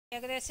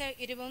ഏകദേശം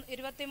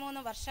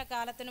 23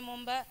 വർഷക്കാലത്തിനു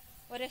മുമ്പ്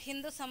ഒരു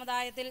ഹിന്ദു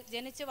സമുദായത്തിൽ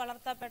ജനിച്ചു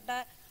വളർത്തപ്പെട്ട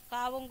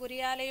കാവും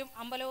കുരിയാലയും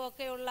അമ്പലവും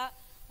ഒക്കെയുള്ള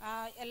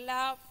എല്ലാ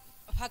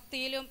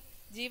ഭക്തിയിലും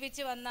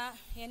ജീവിച്ചു വന്ന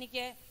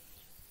എനിക്ക്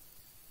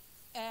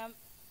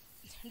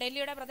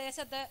ഡൽഹിയുടെ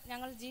പ്രദേശത്ത്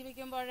ഞങ്ങൾ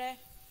ജീവിക്കുമ്പോൾ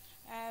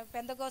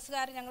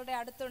പെന്തക്കോസ്തുകാർ ഞങ്ങളുടെ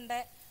അടുത്തുണ്ട്.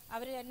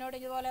 അവർ എന്നോട്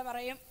ഇതുപോലെ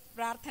പറയും,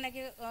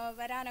 പ്രാർത്ഥനയ്ക്ക്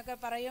വരാനൊക്കെ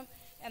പറയും.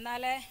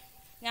 എന്നാൽ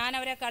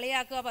ഞാനവരെ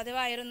കളിയാക്കുക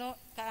പതിവായിരുന്നു.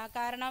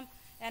 കാരണം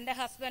എൻ്റെ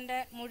ഹസ്ബൻഡ്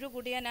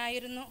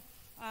മുഴുകുടിയനായിരുന്നു.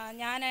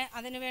 ഞാൻ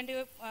അതിനുവേണ്ടി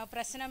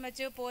പ്രശ്നം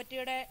വെച്ച്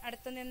പോറ്റിയുടെ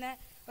അടുത്ത് നിന്ന്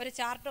ഒരു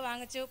ചാർട്ട്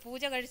വാങ്ങിച്ചു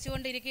പൂജ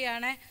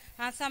കഴിച്ചുകൊണ്ടിരിക്കുകയാണ്.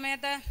 ആ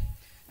സമയത്ത്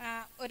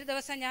ഒരു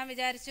ദിവസം ഞാൻ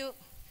വിചാരിച്ചു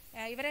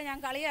ഇവരെ ഞാൻ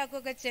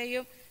കളിയാക്കുകയൊക്കെ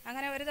ചെയ്യും.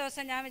 അങ്ങനെ ഒരു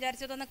ദിവസം ഞാൻ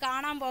വിചാരിച്ചു ഇതൊന്ന്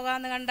കാണാൻ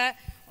പോകാമെന്ന് കണ്ട്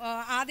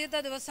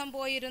ആദ്യത്തെ ദിവസം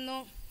പോയിരുന്നു.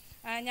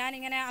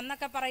 ഞാനിങ്ങനെ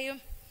അന്നൊക്കെ പറയും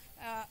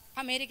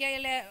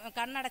അമേരിക്കയിൽ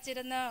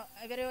കണ്ണടച്ചിരുന്ന്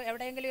ഇവർ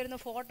എവിടെയെങ്കിലും ഇരുന്ന്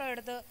ഫോട്ടോ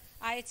എടുത്ത്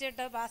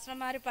അയച്ചിട്ട്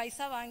പാസ്റ്റർമാർ പൈസ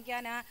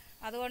വാങ്ങിക്കാനാ,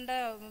 അതുകൊണ്ട്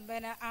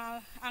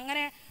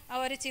അങ്ങനെ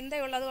ഒരു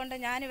ചിന്തയുള്ളത് കൊണ്ട്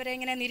ഞാനിവരെ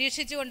ഇങ്ങനെ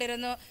നിരീക്ഷിച്ചു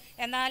കൊണ്ടിരുന്നു.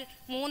 എന്നാൽ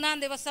 3-ാം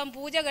ദിവസം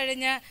പൂജ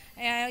കഴിഞ്ഞ്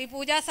ഈ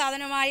പൂജാ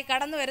സാധനമായി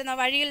കടന്നു വരുന്ന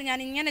വഴിയിൽ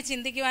ഞാൻ ഇങ്ങനെ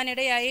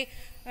ചിന്തിക്കുവാനിടയായി,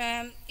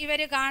 ഇവർ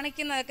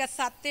കാണിക്കുന്നതൊക്കെ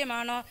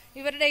സത്യമാണോ?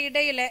 ഇവരുടെ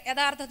ഇടയിൽ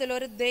യഥാർത്ഥത്തിൽ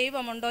ഒരു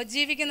ദൈവമുണ്ടോ?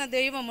 ജീവിക്കുന്ന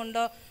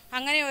ദൈവമുണ്ടോ?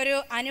 അങ്ങനെ ഒരു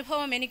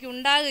അനുഭവം എനിക്ക്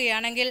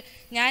ഉണ്ടാകുകയാണെങ്കിൽ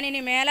ഞാനിനി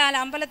മേലാൽ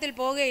അമ്പലത്തിൽ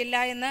പോകുകയില്ല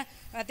എന്ന്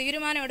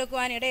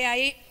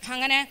തീരുമാനമെടുക്കുവാനിടയായി.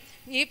 അങ്ങനെ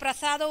ഈ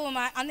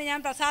പ്രസാദവുമായി അന്ന് ഞാൻ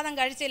പ്രസാദം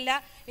കഴിച്ചില്ല.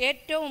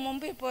 ഏറ്റവും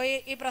മുമ്പിൽ പോയി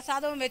ഈ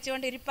പ്രസാദവും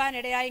വെച്ചുകൊണ്ട്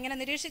ഇരിപ്പാനിടയായി. ഇങ്ങനെ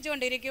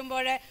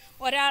നിരീക്ഷിച്ചുകൊണ്ടിരിക്കുമ്പോൾ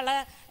ഒരാൾ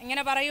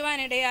ഇങ്ങനെ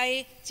പറയുവാനിടയായി,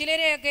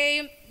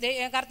 ചിലരെയൊക്കെയും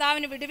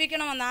കർത്താവിന്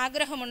വിടുവിക്കണമെന്ന്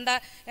ആഗ്രഹമുണ്ട്,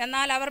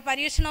 എന്നാൽ അവർ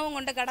പരീക്ഷണവും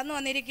കൊണ്ട് കടന്നു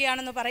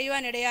വന്നിരിക്കുകയാണെന്ന്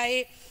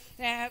പറയുവാനിടയായി.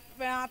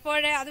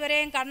 അപ്പോഴേ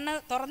അതുവരെയും കണ്ണ്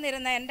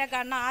തുറന്നിരുന്ന എൻ്റെ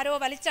കണ്ണ് ആരോ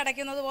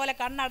വലിച്ചടയ്ക്കുന്നത് പോലെ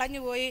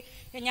കണ്ണടഞ്ഞുപോയി.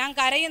 ഞാൻ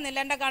കരയുന്നില്ല,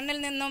 എൻ്റെ കണ്ണിൽ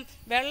നിന്നും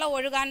വെള്ളം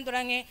ഒഴുകാൻ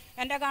തുടങ്ങി.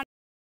 എൻ്റെ കണ്ണ്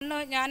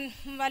ഞാൻ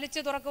വലിച്ചു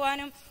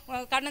തുറക്കുവാനും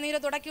കണ്ണുനീര്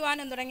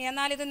തുടയ്ക്കുവാനും തുടങ്ങി.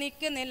 എന്നാൽ ഇത്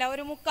നിൽക്കുന്നില്ല.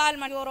 ഒരു 3/4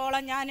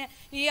 മണിക്കൂറോളം ഞാൻ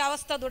ഈ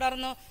അവസ്ഥ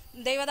തുടർന്നു.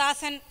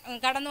 ദൈവദാസൻ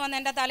കടന്നു വന്ന്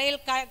എൻ്റെ തലയിൽ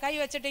കൈ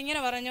വെച്ചിട്ട് ഇങ്ങനെ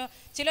പറഞ്ഞു,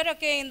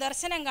 ചിലരൊക്കെയും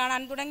ദർശനം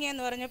കാണാൻ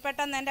തുടങ്ങിയെന്ന് പറഞ്ഞു.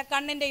 പെട്ടെന്ന് എൻ്റെ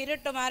കണ്ണിൻ്റെ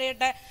ഇരുട്ട്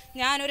മാറിയിട്ട്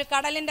ഞാനൊരു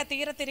കടലിൻ്റെ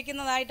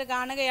തീരത്തിരിക്കുന്നതായിട്ട്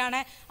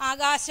കാണുകയാണ്.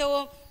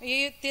 ആകാശവും ഈ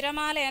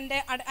തിരമാല എൻ്റെ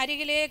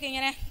അരികിലേക്ക്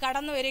ഇങ്ങനെ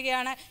കടന്നു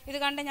വരികയാണ്. ഇത്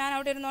കണ്ട് ഞാൻ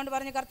അവിടെ ഇരുന്നുകൊണ്ട്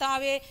പറഞ്ഞു,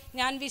 കർത്താവേ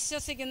ഞാൻ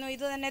വിശ്വസിക്കുന്നു,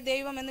 ഇത് തന്നെ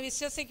ദൈവം എന്ന്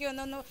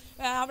വിശ്വസിക്കുമെന്നൊന്ന്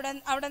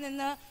അവിടെ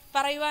നിന്ന്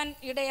പറയുവാൻ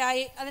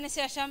ഇടയായി.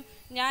 അതിനുശേഷം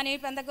ഞാൻ ഈ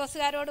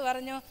പെന്തക്കോസ്തുകാരോട്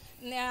പറഞ്ഞു,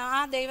 ആ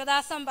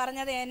ദൈവദാസൻ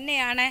പറഞ്ഞത്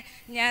എന്നെയാണ്,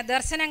 ഞാൻ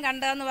ദർശനം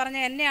കണ്ടതെന്ന്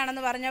പറഞ്ഞ്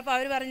എന്നെയാണെന്ന് പറഞ്ഞപ്പോൾ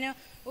അവർ പറഞ്ഞു,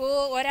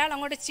 ഒരാൾ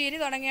അങ്ങോട്ട് ചിരി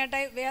തുടങ്ങിയിട്ട്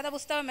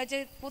വേദപുസ്തകം വെച്ച്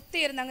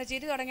കുത്തിയിരുന്ന് അങ്ങ്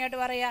ചിരി തുടങ്ങിയിട്ട്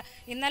പറയുക,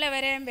 ഇന്നലെ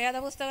വരെയും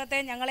വേദപുസ്തകത്തെ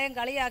ഞങ്ങളെയും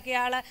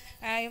കളിയാക്കിയ ആൾ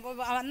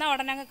വന്ന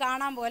ഉടനെ അങ്ങ്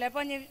കാണാൻ പോലെ.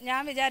 അപ്പോൾ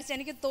ഞാൻ വിചാരിച്ചു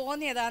എനിക്ക്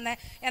തോന്നിയതാണ്.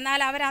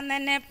 എന്നാൽ അവരന്ന്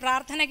എന്നെ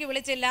പ്രാർത്ഥനയ്ക്ക്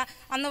വിളിച്ചില്ല.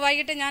 അന്ന്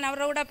വൈകിട്ട് ഞാൻ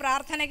അവരുടെ കൂടെ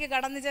പ്രാർത്ഥനയ്ക്ക്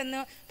കടന്നു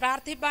ചെന്ന്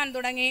പ്രാർത്ഥിപ്പാൻ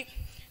തുടങ്ങി.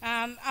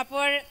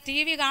 അപ്പോൾ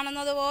TV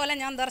കാണുന്നത് പോലെ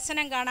ഞാൻ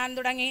ദർശനം കാണാൻ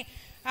തുടങ്ങി.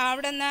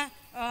 അവിടുന്ന്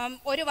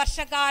 1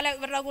 വർഷക്കാലം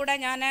ഇവരുടെ കൂടെ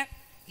ഞാൻ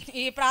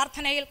ഈ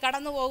പ്രാർത്ഥനയിൽ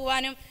കടന്നു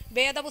പോകുവാനും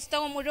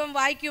വേദപുസ്തകം മുഴുവൻ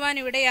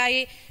വായിക്കുവാനും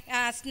ഇടയായി.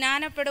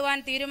 സ്നാനപ്പെടുവാൻ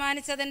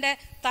തീരുമാനിച്ചതിൻ്റെ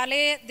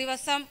തലേ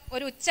ദിവസം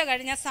ഒരു ഉച്ച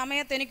കഴിഞ്ഞ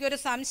സമയത്ത് എനിക്കൊരു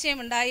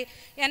സംശയമുണ്ടായി.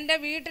 എൻ്റെ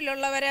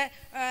വീട്ടിലുള്ളവർ,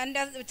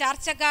 എൻ്റെ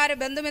ചർച്ചക്കാർ,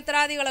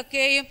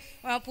 ബന്ധുമിത്രാദികളൊക്കെയും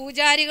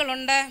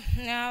പൂജാരികളുണ്ട്,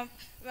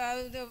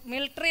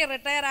 മിലിറ്ററി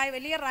റിട്ടയറായി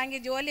വലിയ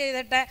റാങ്കിൽ ജോലി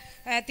ചെയ്തിട്ട്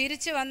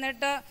തിരിച്ചു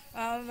വന്നിട്ട്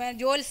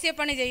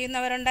ജ്യോത്സ്യപ്പണി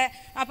ചെയ്യുന്നവരുണ്ട്.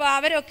 അപ്പോൾ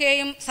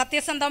അവരൊക്കെയും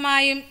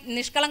സത്യസന്ധമായും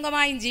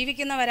നിഷ്കളങ്കമായും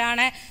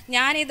ജീവിക്കുന്നവരാണ്.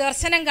 ഞാൻ ഈ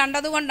ദർശനം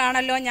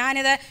കണ്ടതുകൊണ്ടാണല്ലോ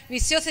ഞാനിത്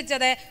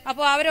വിശ്വസിച്ചത്.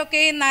 അപ്പോൾ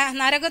അവരൊക്കെയും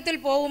നരകത്തിൽ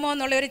പോകുമോ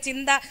എന്നുള്ളൊരു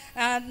ചിന്ത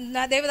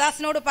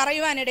ദേവദാസനോട്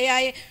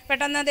പറയുവാനിടയായി.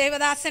 പെട്ടെന്ന്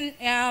ദേവദാസൻ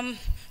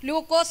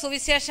ലൂക്കോസ്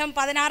സുവിശേഷം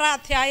 16-ാം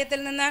അധ്യായത്തിൽ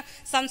നിന്ന്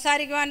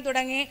സംസാരിക്കുവാൻ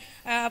തുടങ്ങി.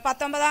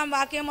 19-ാം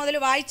വാക്യം മുതൽ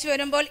വായിച്ചു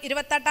വരുമ്പോൾ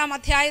 28-ാം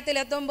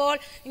അധ്യായത്തിലെത്തുമ്പോൾ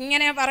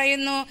ഇങ്ങനെ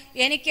പറയുന്നു,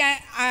 എനിക്ക്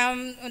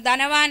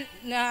ധനവാൻ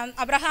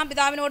അബ്രഹാം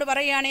പിതാവിനോട്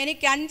പറയുകയാണ്,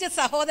 എനിക്ക് 5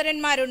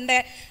 സഹോദരന്മാരുണ്ട്.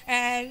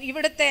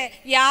 ഇവിടുത്തെ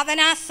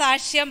യാതനാ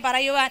സാക്ഷ്യം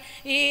പറയുവാൻ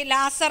ഈ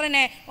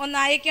ലാസറിനെ ഒന്ന്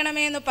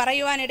അയക്കണമേ എന്ന്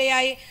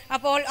പറയുവാനിടയായി.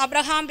 അപ്പോൾ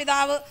അബ്രഹാം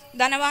പിതാവ്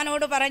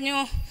ധനവാനോട് പറഞ്ഞു,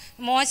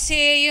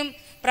 മോശയെയും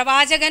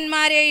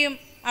പ്രവാചകന്മാരെയും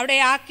അവിടെ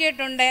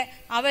ആക്കിയിട്ടുണ്ട്.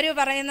 അവർ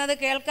പറയുന്നത്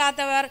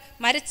കേൾക്കാത്തവർ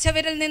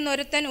മരിച്ചവരിൽ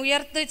നിന്നൊരുത്തൻ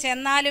ഉയർത്ത്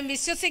ചെന്നാലും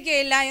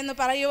വിശ്വസിക്കുകയില്ല എന്ന്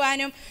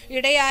പറയുവാനും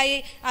ഇടയായി.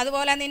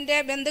 അതുപോലെ നിൻ്റെ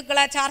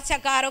ബന്ധുക്കളെ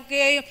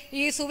ചാർച്ചക്കാരൊക്കെയും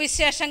ഈ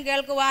സുവിശേഷം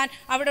കേൾക്കുവാൻ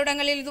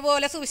അവിടെയിടങ്ങളിൽ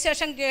ഇതുപോലെ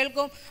സുവിശേഷം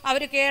കേൾക്കും.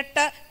 അവർ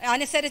കേട്ട്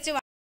അനുസരിച്ച്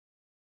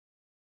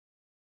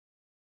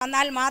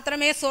എന്നാൽ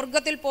മാത്രമേ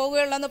സ്വർഗത്തിൽ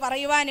പോവുകയുള്ളൂ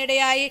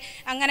പറയുവാനിടയായി.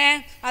 അങ്ങനെ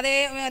അതേ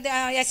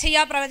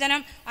യെശയ്യാ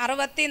പ്രവചനം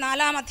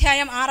 64-ാം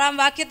അധ്യായം 6-ാം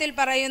വാക്യത്തിൽ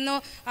പറയുന്നു,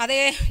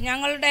 അതേ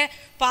ഞങ്ങളുടെ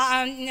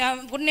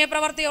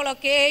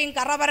പുണ്യപ്രവർത്തികളൊക്കെയും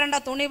കറപരണ്ട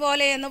തുണി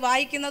പോലെ എന്ന്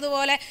വായിക്കുന്നത്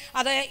പോലെ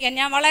അത്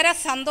ഞാൻ വളരെ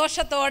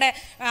സന്തോഷത്തോടെ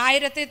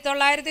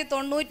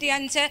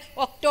 1995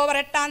 ഒക്ടോബർ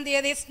 8-ാം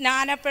തീയതി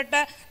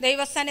സ്നാനപ്പെട്ട്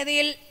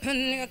ദൈവസന്നിധിയിൽ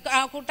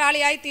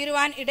കൂട്ടാളിയായി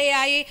തീരുവാൻ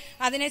ഇടയായി.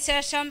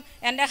 അതിനുശേഷം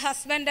എൻ്റെ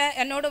ഹസ്ബൻഡ്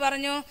എന്നോട്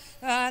പറഞ്ഞു,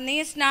 നീ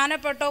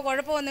സ്നാനപ്പെട്ടോ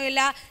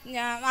കുഴപ്പമൊന്നുമില്ല.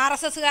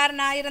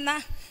 RSSകാരനായിരുന്ന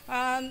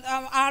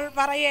ആൾ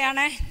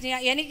പറയുകയാണ്,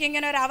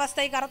 എനിക്കിങ്ങനെ ഒരു അവസ്ഥ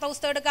ഈ കറുത്ത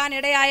പുസ്തകം എടുക്കാൻ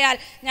ഇടയായാൽ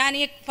ഞാൻ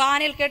ഈ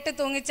ഫാനിൽ കെട്ടി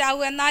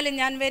തൂങ്ങിച്ചാവും, എന്നാലും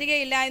ഞാൻ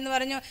വരികയില്ല എന്ന്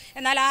പറഞ്ഞു.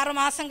 എന്നാൽ 6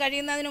 മാസം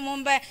കഴിയുന്നതിന്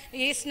മുമ്പ്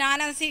ഈ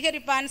സ്നാനം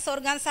സ്വീകരിപ്പാൻ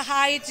സ്വർഗം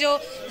സഹായിച്ചു.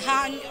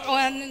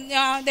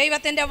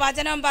 ദൈവത്തിൻ്റെ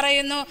വചനം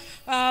പറയുന്നു,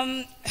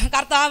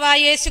 കർത്താവായ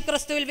യേശു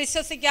ക്രിസ്തുവിൽ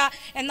വിശ്വസിക്കുക,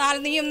 എന്നാൽ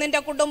നീയും നിൻ്റെ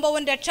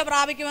കുടുംബവും രക്ഷ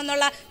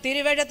പ്രാപിക്കുമെന്നുള്ള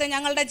തിരുവെഴുത്ത്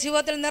ഞങ്ങളുടെ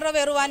ജീവിതത്തിൽ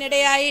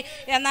നിറവേറുവാനിടയായി.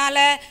 എന്നാൽ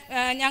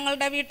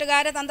ഞങ്ങളുടെ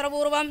വീട്ടുകാർ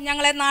തന്ത്രപൂർവ്വം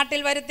ഞങ്ങളെ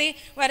നാട്ടിൽ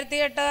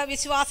വരുത്തിയിട്ട്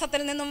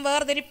വിശ്വാസത്തിൽ നിന്നും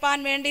വേർതിരിപ്പാൻ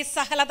വേണ്ടി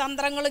സകല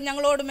തന്ത്രങ്ങളും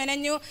ഞങ്ങളോട്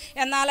മെനഞ്ഞു.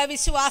 എന്നാൽ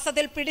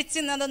വിശ്വാസത്തിൽ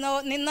പിടിച്ചു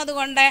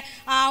നിന്നതുകൊണ്ട്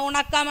ആ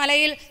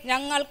ഉണക്കമലയിൽ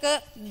ഞങ്ങൾക്ക്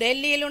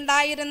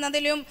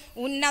ഡൽഹിയിലുണ്ടായിരുന്നതിലും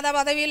ഉന്നത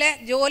പദവിയിലെ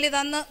ജോലി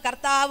തന്ന്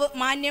കർത്താവ്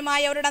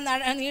മാന്യമായവരുടെ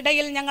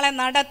ഇടയിൽ ഞങ്ങളെ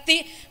നടത്തി.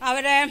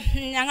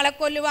 ഞങ്ങളെ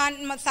കൊല്ലുവാൻ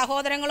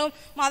സഹോദരങ്ങളും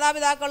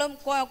മാതാപിതാക്കളും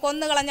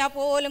കൊന്നുകളഞ്ഞാൽ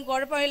പോലും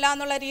കുഴപ്പമില്ല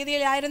എന്നുള്ള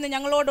രീതിയിലായിരുന്നു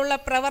ഞങ്ങളോടുള്ള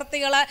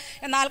പ്രവർത്തികൾ.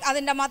 എന്നാൽ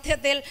അതിൻ്റെ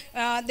മധ്യത്തിൽ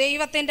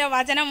ദൈവത്തിൻ്റെ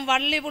വചനം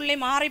വള്ളിപുള്ളി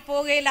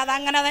മാറിപ്പോവുകയില്ല,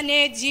 അതങ്ങനെ തന്നെ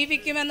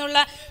ജീവിക്കുമെന്നുള്ള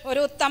ഒരു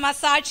ഉത്തമ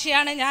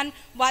സാക്ഷിയാണ് ഞാൻ.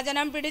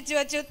 വചനം പിടിച്ചു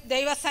വെച്ച്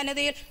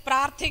ദൈവസന്നിധിയിൽ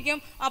പ്രാർത്ഥിക്കും.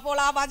 അപ്പോൾ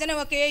ആ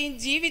വചനമൊക്കെയും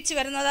ജീവിച്ചു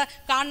വരുന്നത്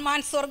കാണുവാൻ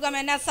സ്വർഗം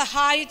എന്നെ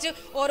സഹായിച്ചു.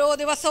 ഓരോ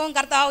ദിവസവും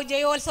കർത്താവ്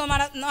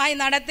ജയോത്സവമായി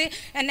നടത്തി.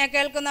 എന്നെ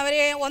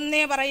കേൾക്കുന്നവരെ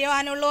ഒന്നേ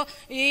പറയുവാനുള്ളൂ,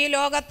 ഈ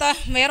ലോകത്ത്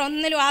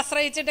വേറൊന്നിലും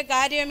ആശ്രയിച്ചിട്ട്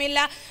കാര്യമില്ല.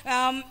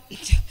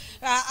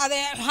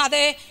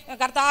 അതെ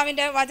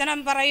കർത്താവിൻ്റെ വചനം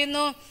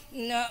പറയുന്നു,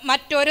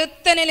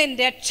 മറ്റൊരുത്തനിലും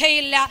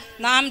രക്ഷയില്ല.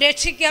 നാം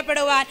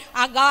രക്ഷിക്കപ്പെടുവാൻ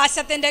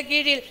ആകാശത്തിൻ്റെ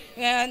കീഴിൽ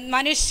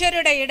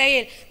മനുഷ്യരുടെ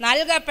ഇടയിൽ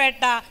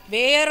നൽകപ്പെട്ട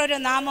വേറൊരു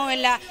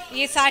നാമവുമില്ല.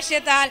 ഈ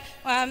സാക്ഷ്യത്താൽ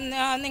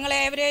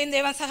നിങ്ങളെവരെയും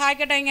ദൈവം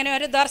സഹായിക്കട്ടെ. ഇങ്ങനെ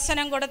ഒരു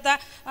ദർശനം കൊടുത്ത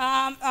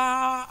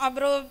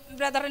അബ്രു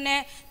ബ്രദറിനെ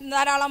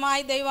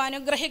ധാരാളമായി ദൈവം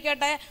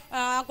അനുഗ്രഹിക്കട്ടെ,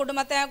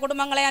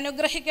 കുടുംബങ്ങളെ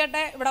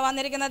അനുഗ്രഹിക്കട്ടെ. ഇവിടെ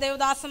വന്നിരിക്കുന്ന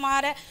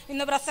ദേവദാസന്മാരെ,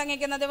 ഇന്ന്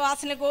പ്രസംഗിക്കുന്ന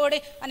ദേവദാസന് കൂടി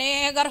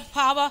അനേകർ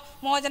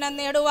ഭാവമോചനം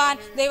നേടുവാൻ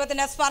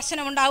ദൈവത്തിൻ്റെ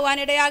സ്പർശനം ഉണ്ടാകുവാൻ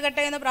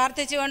ഇടയാകട്ടെ എന്ന്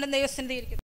പ്രാർത്ഥിച്ചുകൊണ്ട് ദൈവസന്നിധിയിൽ ഇരിക്കുന്നു.